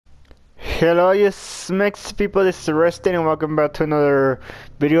Hello, you Smex people, this is Resting and welcome back to another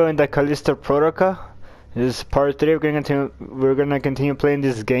video in the Callisto Protocol. This is part 3, we're gonna continue playing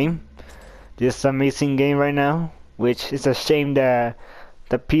this game. This amazing game right now, which is a shame that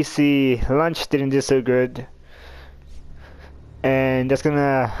the PC launch didn't do so good. And it's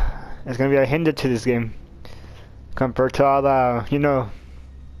gonna be a hinder to this game. Compared to all the,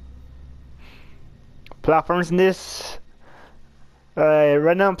 platforms in this.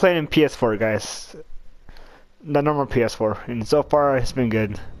 Right now I'm playing in PS4, guys. The normal PS4, and so far it's been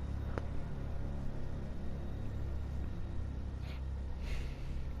good.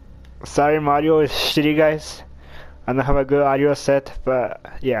 Sorry, my audio is shitty, guys. I don't have a good audio set, but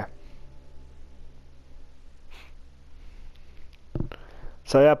yeah.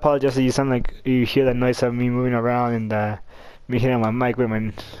 So I apologize if you hear the noise of me moving around and me hitting my mic with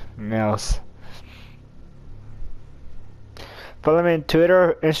my nails. Follow me on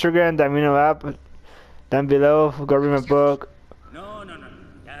Twitter, Instagram, the Amino app, down below, go read my book. No,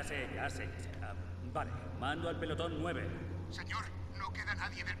 ya sé. Vale, mando al pelotón 9. Señor, no queda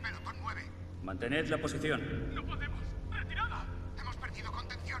nadie del pelotón 9. Mantened la posición. No podemos. ¡Retirada! Hemos perdido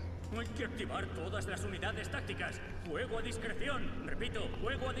contención. Hay que activar todas las unidades tácticas. Fuego a discreción. Repito,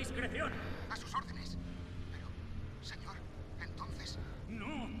 fuego a discreción. A sus órdenes. Pero, señor, entonces...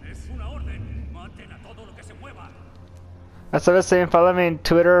 No, es una orden. Maten a todo lo que se mueva. As I was saying, follow me on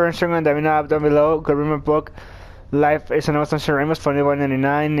Twitter, Instagram, the Amino app down below. Go read my book. Life is an Awesome Ramos for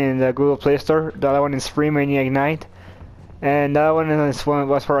 $21.99 in the Google Play Store. The other one is free, Maniac Night. And the other one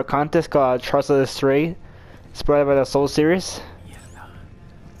was for a contest called Trust of the Astray, spread by the Soul series.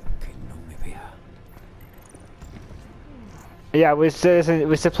 Yeah, we're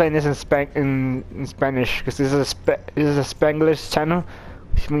still playing this in Spanish because this is a Spanglish channel,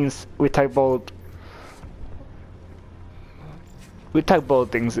 which means we type bold. We type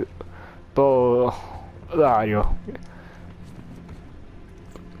bold things, bold audio.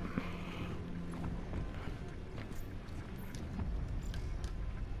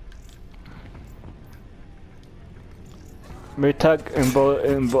 We talk in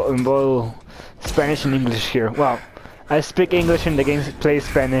both Spanish and English here. Well, I speak English and the game plays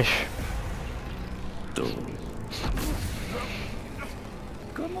Spanish.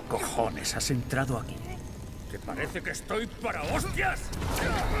 ¿Cómo cojones has entrado aquí? ¿Te parece que estoy para hostias?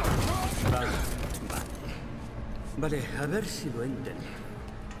 Vale, a ver si lo entiendo.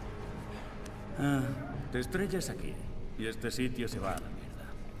 Te estrellas aquí y este sitio se va a la mierda.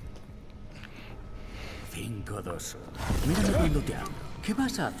 5-2. Mírame cuando te hablo. ¿Qué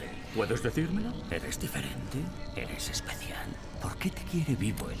vas a hacer? ¿Puedes decírmelo? ¿Eres diferente? ¿Eres especial? ¿Por qué te quiere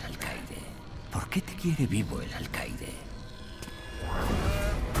vivo el alcaide? ¿Por qué te quiere vivo el alcaide?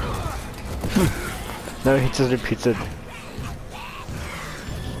 No, he just repeats it.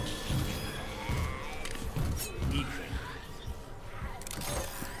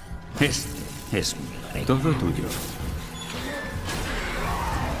 Este es mi rey. Todo tuyo.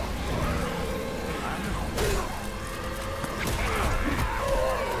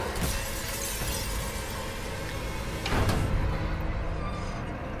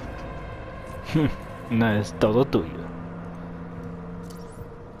 No, es todo tuyo.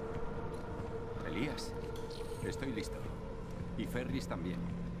 Elías, estoy listo. Y Ferris también.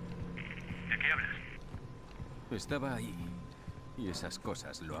 ¿De qué hablas? Estaba ahí. Y esas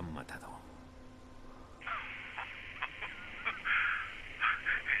cosas lo han matado.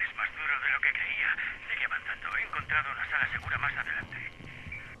 Eres más duro de lo que creía. Sigue avanzando. He encontrado una sala segura más adelante.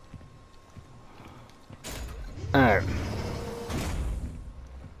 Alright.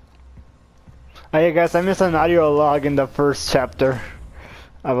 Hey guys, I missed an audio log in the first chapter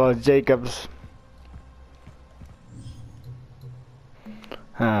about Jacobs.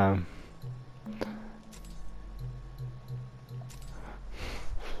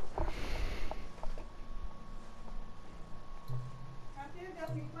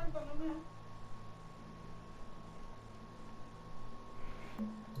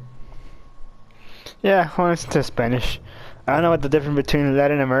 Yeah, well, it's to Spanish. I don't know what the difference between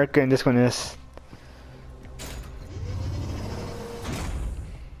Latin America and this one is.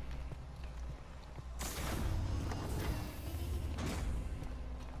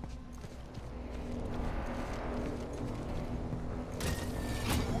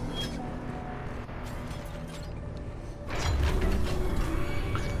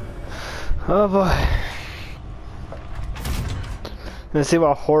 Oh boy. Let's see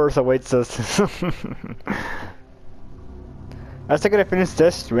what horrors awaits us. I still gotta finish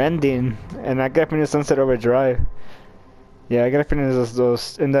Death Stranding, and I gotta finish Sunset Overdrive. Yeah, I gotta finish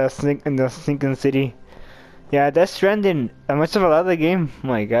those in the sinking city. Yeah, Death Stranding. I must have allowed the game. Oh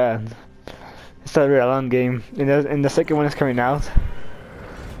my god. It's a real long game, and the second one is coming out.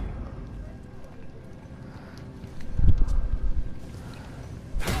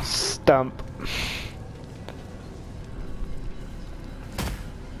 Stump.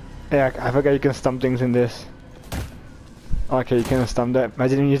 Yeah, I forgot you can stump things in this. Okay, you can't stump that.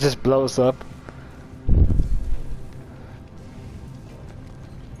 Imagine it just blows up.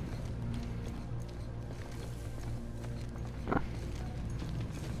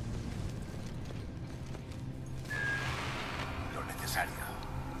 Lo necesario.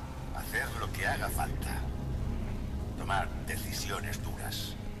 Hacer lo que haga falta. Tomar decisiones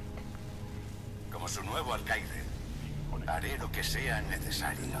duras. Como su nuevo alcaide, haré lo que sea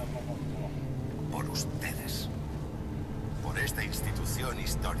necesario. Por ustedes. Por esta institución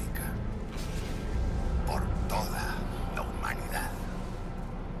histórica. Por toda la humanidad.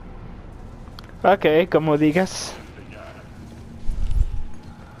 Okay, como digas.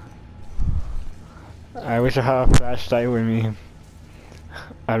 I wish I had a flashlight with me.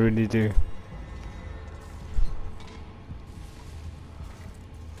 I really do.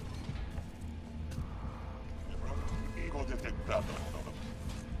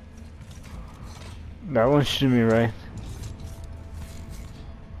 That won't shoot me, right?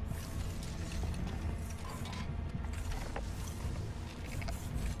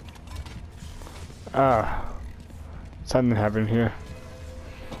 Ah, something happened here.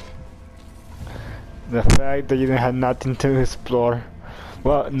 The fact that you didn't have nothing to explore.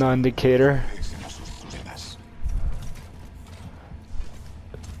 Well, no indicator.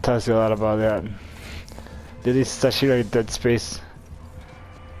 Tells you a lot about that. This is actually like Dead Space.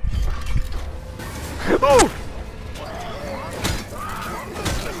 Oh!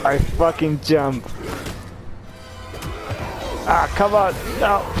 I fucking jump. Ah, come on!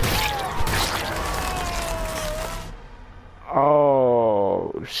 No!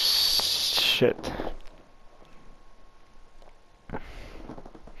 Oh, shit.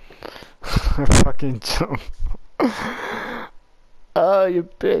 I fucking jump. Oh, you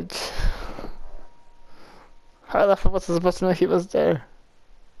bitch. How the fuck was I supposed to know he was there?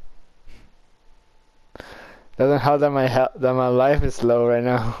 Doesn't help that my life is low right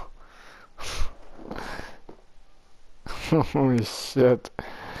now. Holy shit.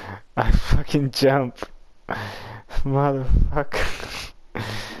 I fucking jump. Motherfucker.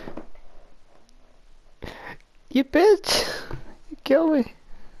 You bitch. You killed me.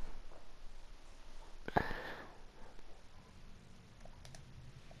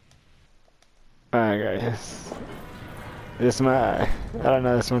 Alright guys. I don't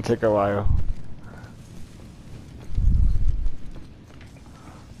know, this might take a while.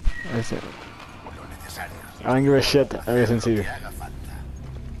 Listen. I don't give a shit, I listen to you.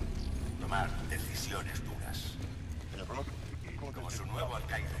 Tomar decisiones duras. Como su nuevo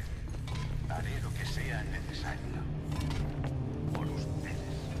alcaide, haré lo que sea necesario. Por ustedes.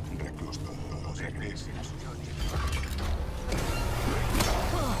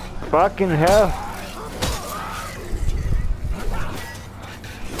 Fucking hell.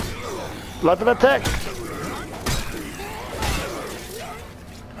 Lot of attack.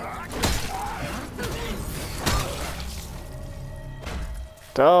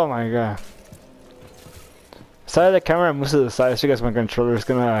 Oh my god. Side of the camera moves to the side so you guys my controller is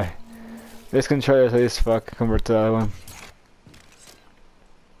gonna die. This controller is as fuck compared to the other one.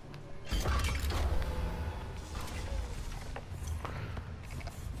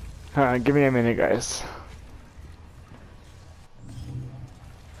 Alright, give me a minute guys.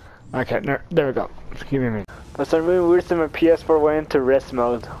 Okay, there we go. Give me a minute. For some really weird reason my PS4 went into rest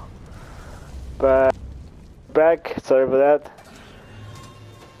mode. But back, sorry for that.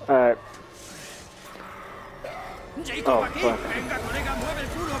 Alright. Oh fuck.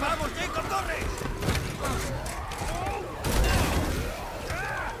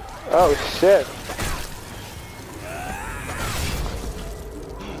 Oh shit.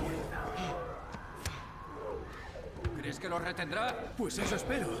 ¿Crees que lo retendrá? Pues eso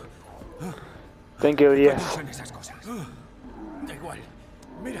espero. Thank you, Elias. ¿Cómo son esas cosas? Da igual.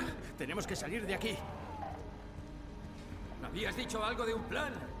 Mira, tenemos que salir de aquí. ¿Habías dicho algo de un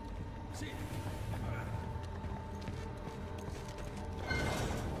plan? Sí.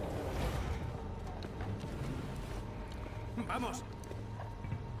 Vamos.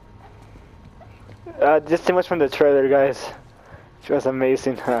 Just too much from the trailer, guys. It was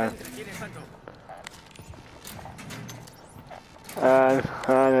amazing.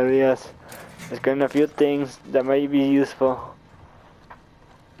 Elias. There's gonna be a few things that might be useful.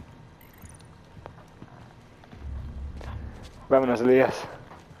 Vámonos, Elias.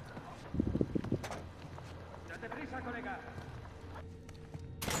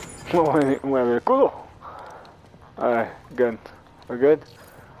 Mueve el culo. Alright, good. We're good.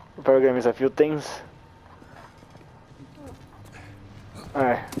 We're probably gonna miss a few things.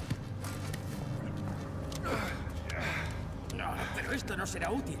 Alright. No, pero esto no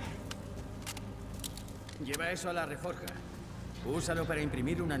será útil. Lleva eso a la reforja. Úsalo para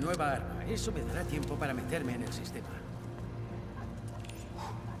imprimir una nueva arma. Eso me dará tiempo para meterme en el sistema.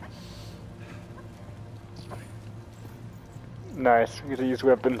 Nice, we get to use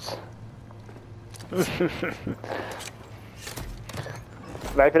weapons. I feel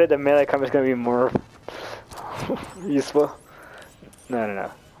like the melee combat is gonna be more useful. No.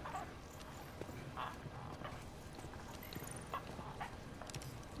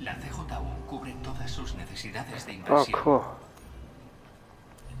 La CJU cubre todas sus necesidades de Oh, inversión. cool.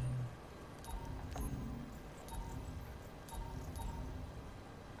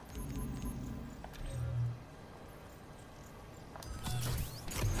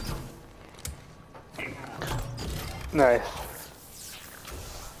 Nice.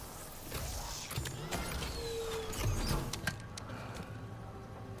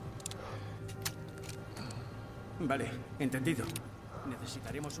 Vale, entendido.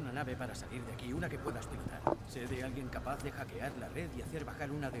 Necesitaremos una nave para salir de aquí, una que puedas pilotar. Sé de alguien capaz de hackear la red y hacer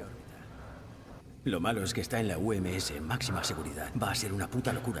bajar una de órbita. Lo malo es que está en la UMS en máxima seguridad. Va a ser una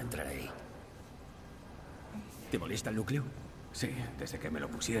puta locura entrar ahí. ¿Te molesta el núcleo? Sí, desde que me lo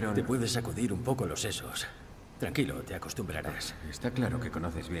pusieron... Te puedes sacudir un poco los sesos. Tranquilo, te acostumbrarás. Está claro que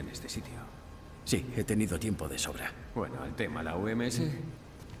conoces bien este sitio. Sí, he tenido tiempo de sobra. Bueno, el tema, la UMS...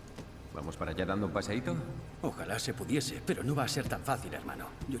 ¿Vamos para allá dando un paseíto? Ojalá se pudiese, pero no va a ser tan fácil, hermano.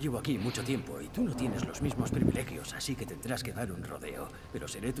 Yo llevo aquí mucho tiempo y tú no tienes los mismos privilegios, así que tendrás que dar un rodeo. Pero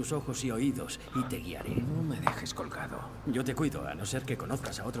seré tus ojos y oídos y te guiaré. No me dejes colgado. Yo te cuido, a no ser que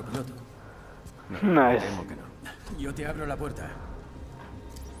conozcas a otro piloto. No, Nice. temo que no. Yo te abro la puerta.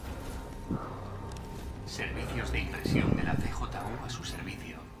 Servicios de impresión de la CJU a su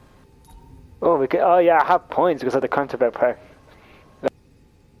servicio. Oh, we can. Oh yeah, I have points because of the contraband pack.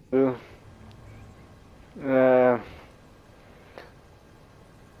 Wait.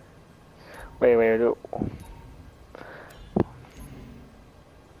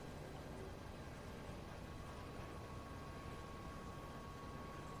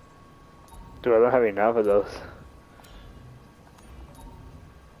 Dude, I don't have enough of those.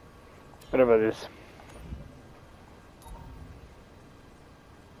 What about this?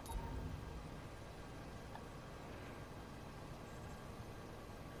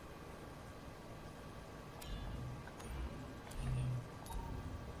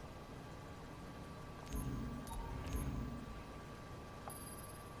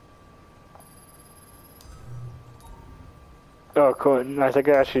 Oh, cool. Nice, I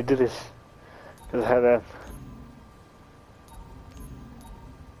can actually do this. Because I have that.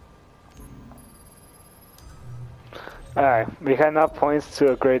 Alright, we had enough points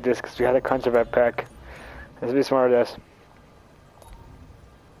to upgrade this because we had a contraband pack. Let's be smart with this.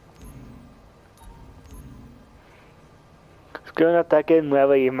 Escribe un ataque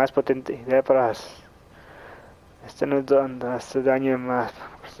nuevo y más potente. Idea para... Este no hace daño más.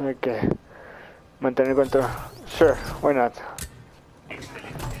 Hay que mantener control. Sure, why not?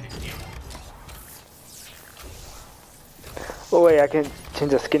 Oh wait, I can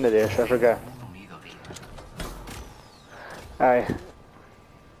change the skin of this, I forgot. Alright.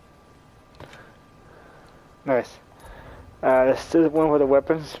 Nice. Let's do one with the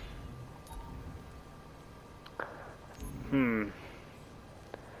weapons.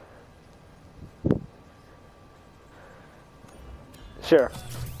 Sure.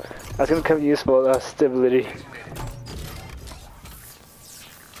 That's gonna come useful, stability.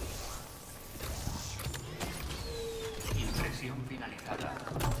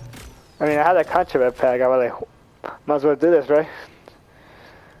 I mean, I had a contraband pack, I was like, might as well do this, right?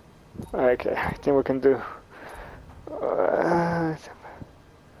 Okay, I think we can do...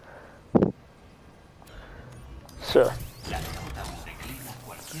 sure.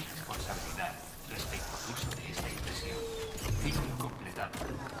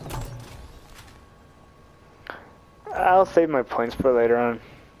 I'll save my points for later on.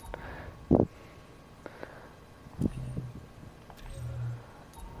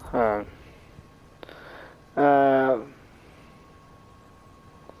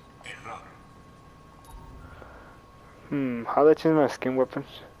 How do I change my skin weapons?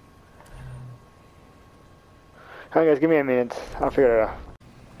 Alright guys, give me a minute. I'll figure it out.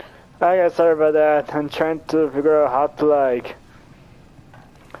 Alright guys, sorry about that. I'm trying to figure out how to like...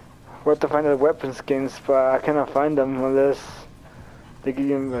 where to find the weapon skins, but I cannot find them unless they give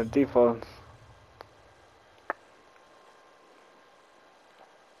you a default.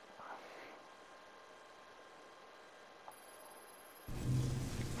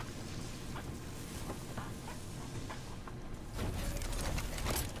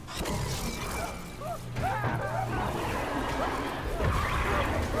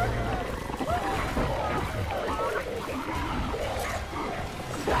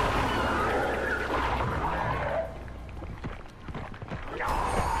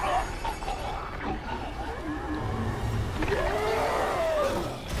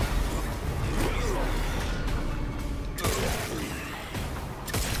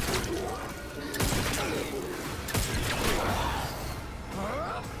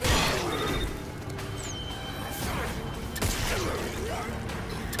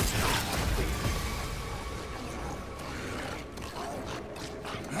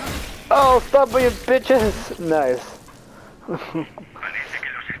 Oh, stop you bitches! Nice. Parece que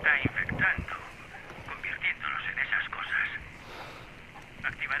los está infectando, convirtiéndolos en esas cosas.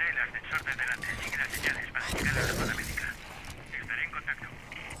 Activaré el ascensor de delante. Sigue las señales para llegar a la zona médica. Estaré en contacto.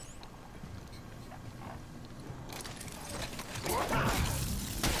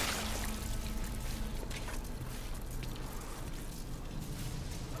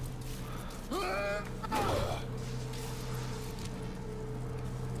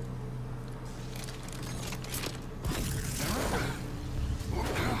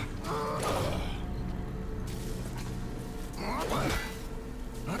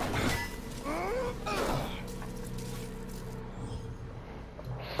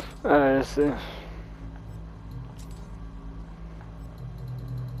 Sí.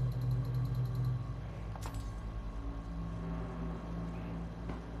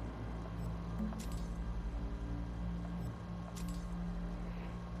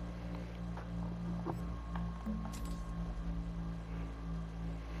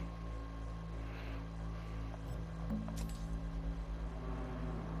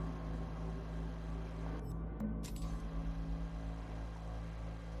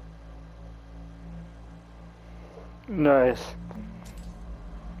 Nice.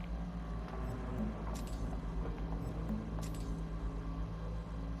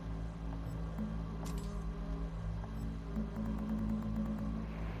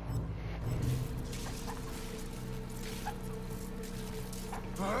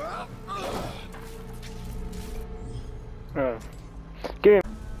 Give me.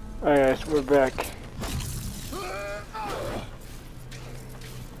 Alright, we're back.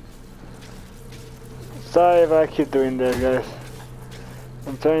 Sorry if I keep doing that, guys.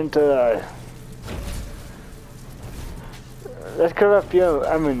 I'm trying to die. Let's cut a few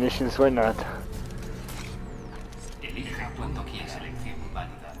ammunitions, why not? Elija cuando quieras elección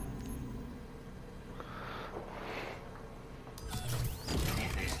válida.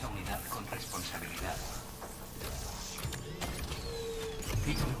 Dirige esta unidad con responsabilidad.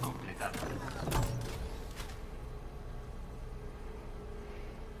 Ciclo completado.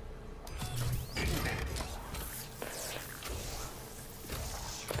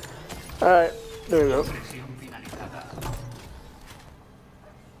 Alright, there we go. Presión finalizada.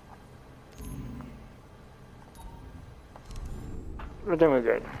 I think we're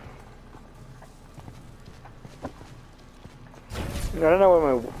good. I don't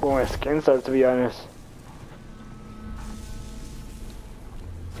know where my skins are, to be honest.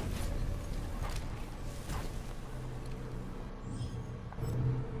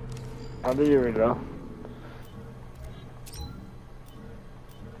 How do you reload?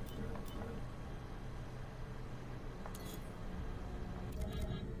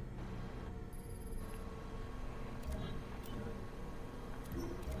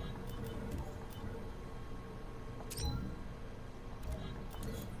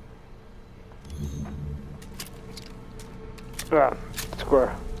 Ah,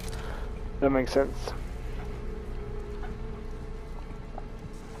 square. That makes sense.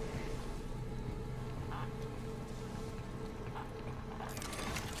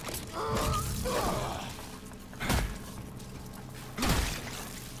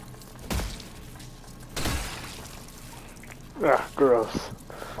 Ah, gross.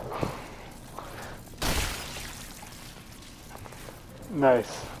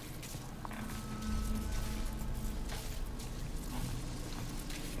 Nice.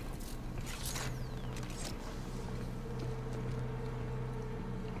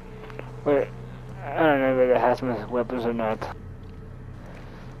 Wait, I don't know if it has my weapons or not.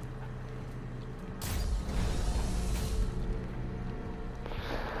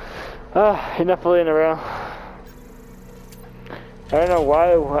 Ah, enough fooling around. I don't know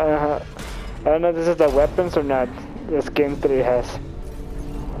why. I don't know if this is the weapons or not. This game 3 has.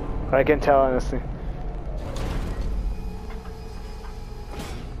 I can tell honestly.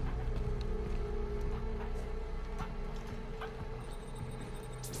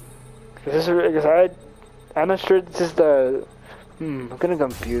 This is because I'm not sure this is the. I'm getting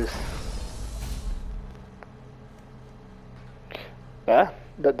confused. Yeah,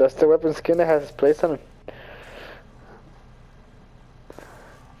 that's the weapon skin that has placed on it.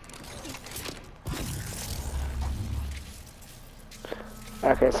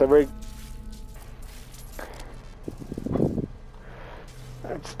 Okay, so we're.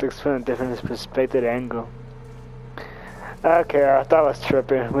 Let's look from a different perspective angle. Okay, I thought I was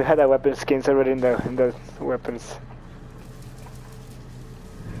tripping. We had the weapon skins already in the weapons.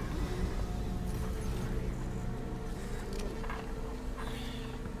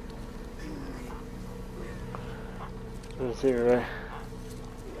 Let's see, right?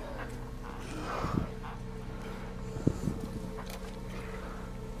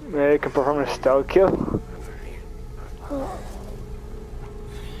 can perform a stealth kill.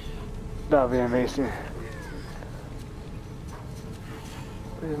 That would be amazing.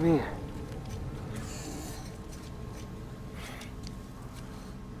 What do you mean?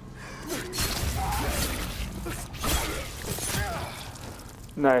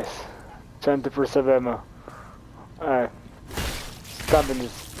 Nice. 20% ammo. Alright. Stopping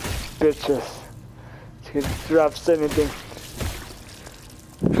these bitches. She can drop anything.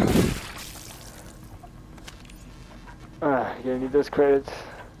 Gonna need those credits.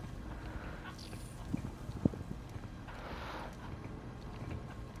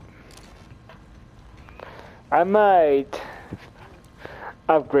 I might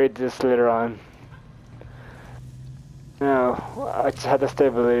upgrade this later on. No, I just had the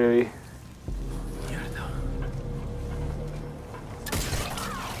stability.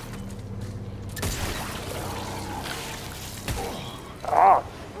 Oh,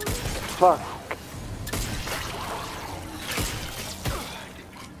 fuck.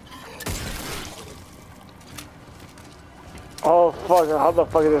 Oh fuck, how the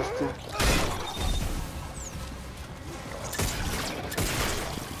fuck is this thing?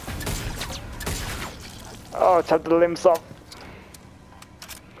 Oh, chop the limbs off.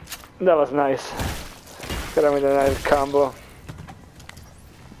 That was nice. Got him with a nice combo.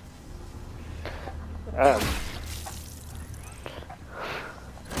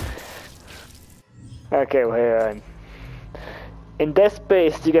 Okay, wait. In this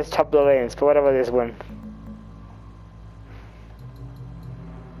space, you guys chop the limbs, but what about this one?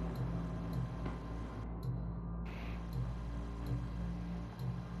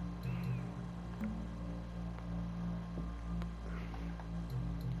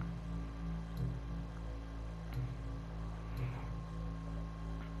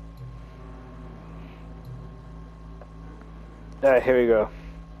 Alright, here we go.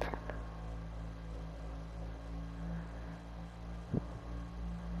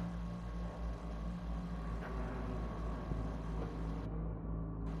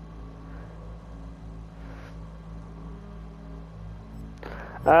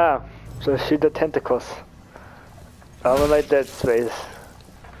 Ah, so shoot the tentacles. I would like that space.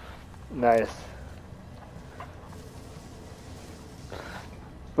 Nice.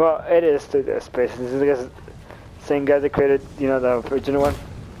 Well, it is to the space. This is the same guy that created, you know, the original one.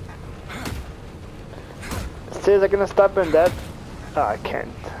 Says I'm gonna stop in that. Oh, I can't.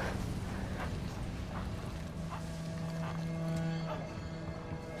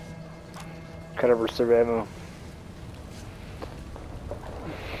 Gotta reserve ammo.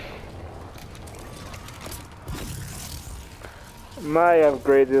 Might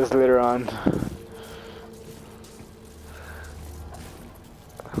upgrade this later on.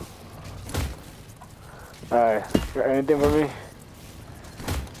 Alright, got anything for me?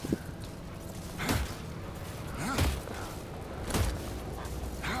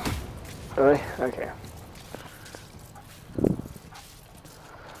 Really? Okay.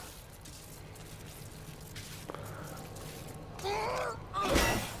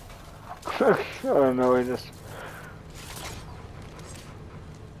 Oh no, I just...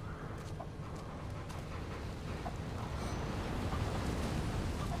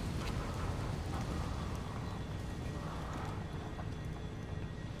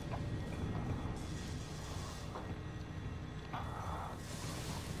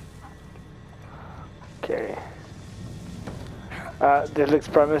 Okay. This looks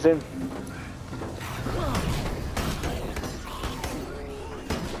promising.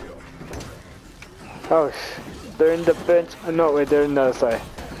 Oh, they're in the bench. No, wait, they're in the other side.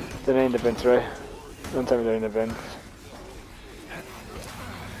 They're not in the bench, right? Don't tell me they're in the bench.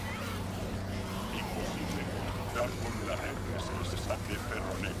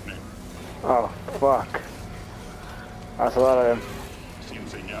 Oh, fuck. That's a lot of them.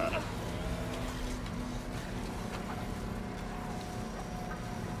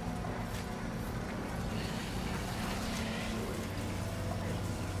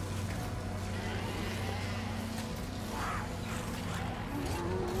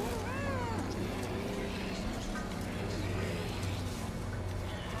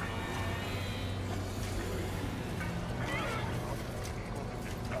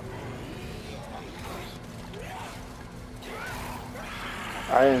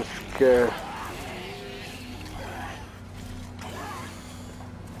 I am scared.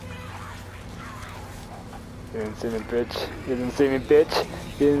 You didn't see me, bitch. You didn't see me, bitch.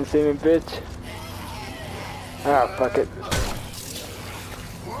 You didn't see me, bitch. Ah, fuck it.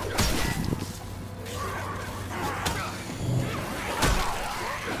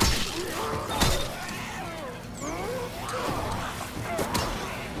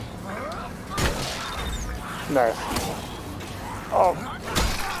 Nice. Oh.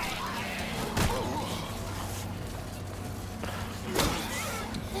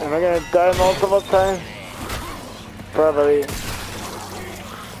 Am I gonna die multiple times? Probably.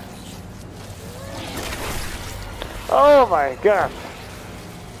 Oh my god.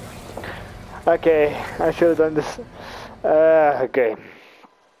 Okay, I should have done this. Okay.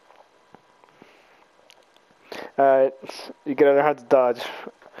 Alright, you gotta learn how to dodge,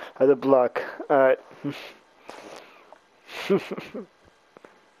 how to block. Alright.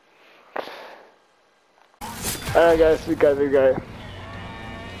 Alright guys, we got it.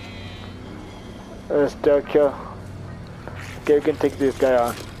 Let's still kill. Okay, we can take this guy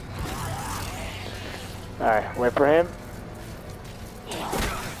on. Alright, wait for him.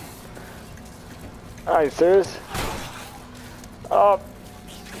 Are you serious? Oh.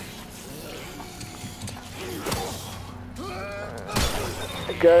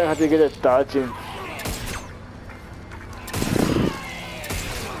 Okay, I have to get it dodging.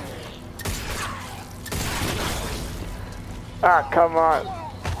 Ah, come on.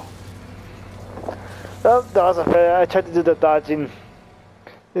 Oh, that wasn't fair. I tried to do the dodging.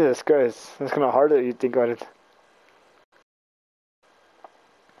 Jesus Christ, that's kind of harder than you think about it.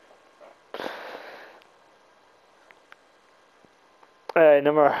 Alright,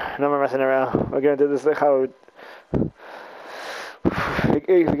 no more messing around. We're gonna do this like how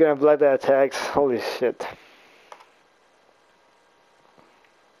we're gonna block the attacks. Holy shit.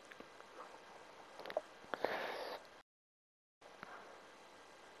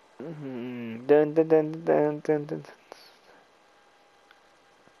 Dun, dun, dun, dun, dun, dun.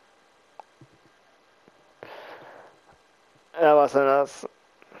 That wasn't us.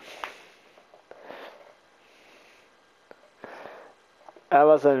 That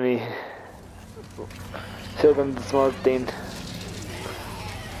wasn't me. Show them the small thing.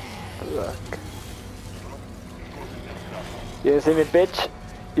 Look. You didn't see me, bitch?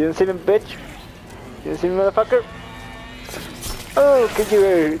 You didn't see me, bitch? You didn't see me, motherfucker? Oh,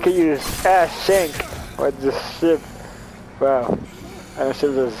 can you ass shank? What the ship? Wow. I'm not sure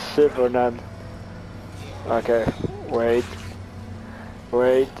if it's a ship or not. Okay. Wait.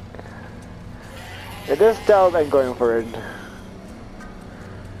 It is stealth, I'm going for it.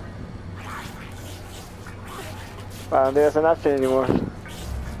 I don't think that's an option anymore.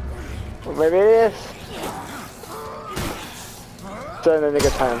 Well, maybe it is. So in the nick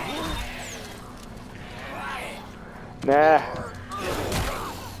of time. Nah.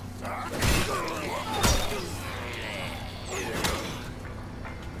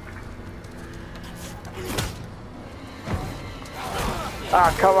 Ah,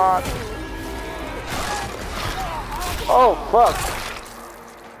 come on. Oh, fuck.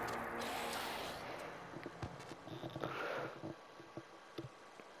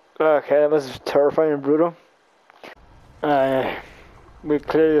 Okay, that was terrifying and brutal. We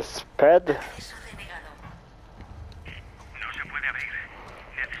clear this pad. No se puede abrir.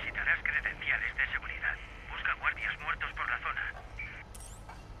 Necesitarás credenciales de seguridad. Busca guardias muertos por la zona.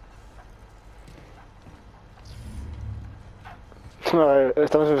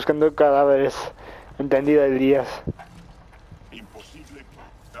 Estamos buscando cadáveres. Entendido, Elías. Imposible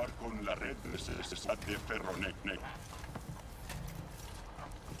contar con la red de Ferronet.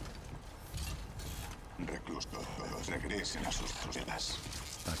 Reclusos, regresen a sus celdas.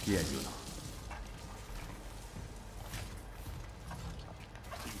 Aquí hay uno.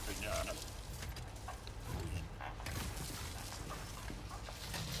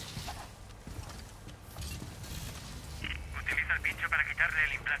 Utiliza el pincho para quitarle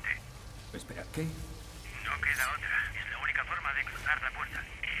el implante. Espera, ¿qué? No queda otra. Es la única forma de cruzar la puerta.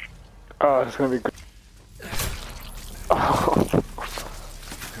 Oh, it's gonna be good. Oh.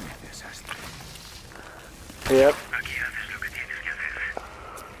 Qué desastre. Yep. Aquí haces lo que tienes que hacer.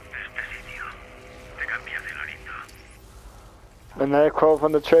 Este sitio te cambia de lo lindo. Another quote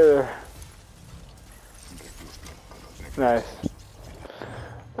from the trailer. Nice.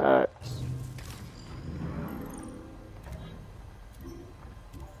 Alright.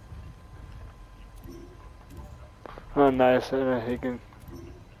 Oh, nice. He can.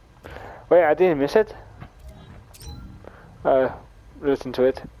 Wait, I didn't miss it? Listen to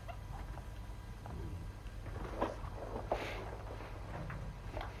it.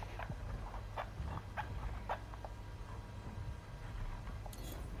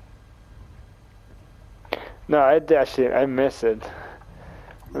 No, I missed it. I missed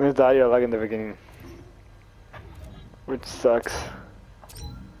the audio lag in the beginning. Which sucks.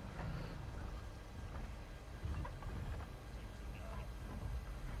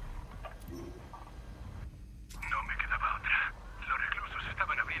 No me quedaba otra. Los reclusos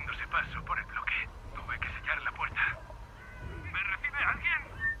estaban abriéndose paso por el bloque. Tuve que sellar la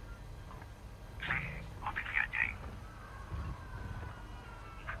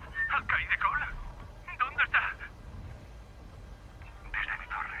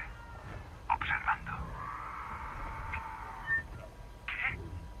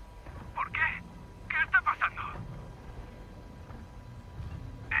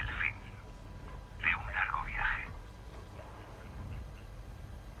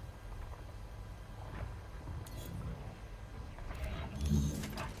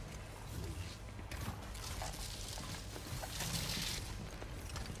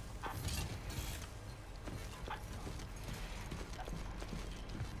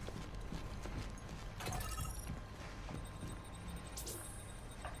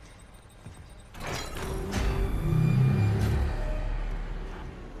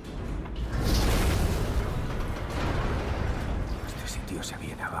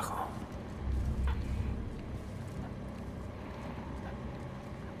Allá abajo.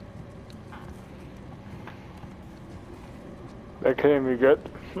 That can't be good.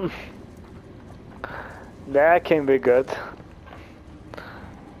 That can't be good.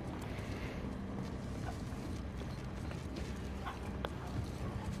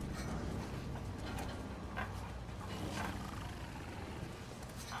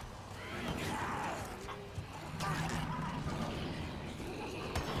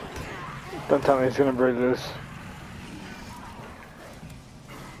 Don't tell me he's gonna break loose.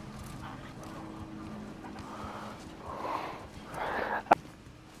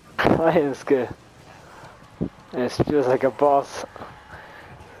 I am scared. It feels like a boss.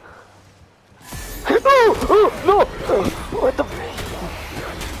 Oh, no! What the?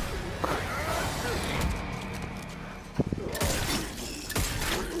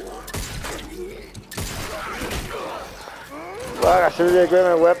 Fuck, I should really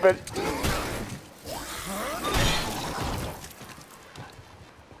grab my weapon.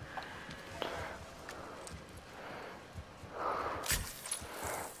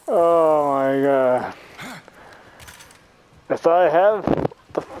 Oh my god. That's all I have?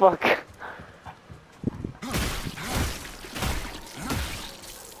 What the fuck?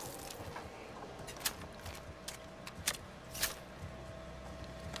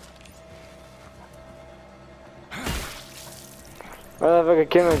 Motherfucker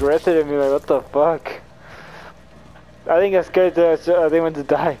came aggressive at me, like, what the fuck? I think I'm scared that I think I want to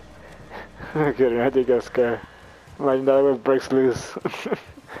die. I'm kidding, I think I'm scared. Imagine that one breaks loose.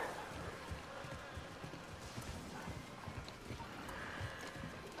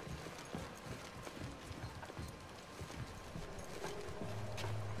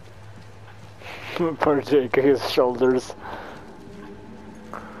 Poor Jake, his shoulders.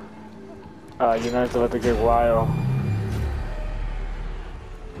 You know it's about to get wild.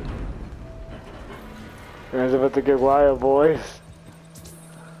 It's about to get wild, boys.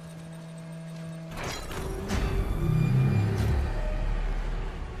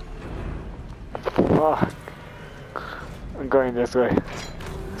 Fuck. I'm going this way.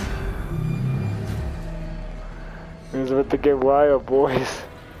 It's about to get wild, boys.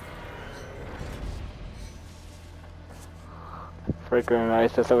 Freaking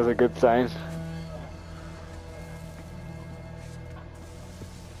nice, that was a good sign.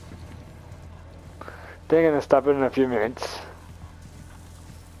 They're gonna stop it in a few minutes.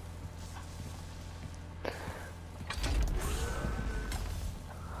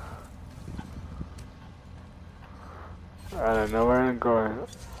 I don't know where I'm going.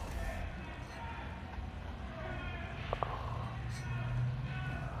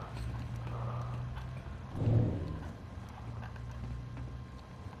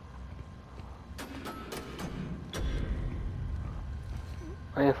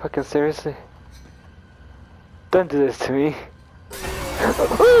 Are you fucking seriously? Don't do this to me.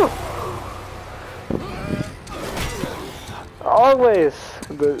 Always.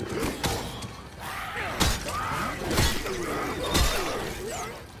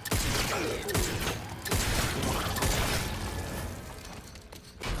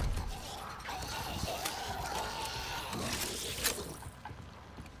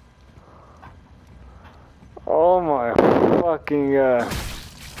 Oh my fucking god.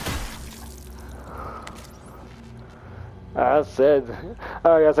 That's it.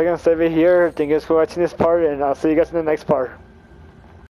 Alright guys, I'm gonna save it here. Thank you guys for watching this part, and I'll see you guys in the next part.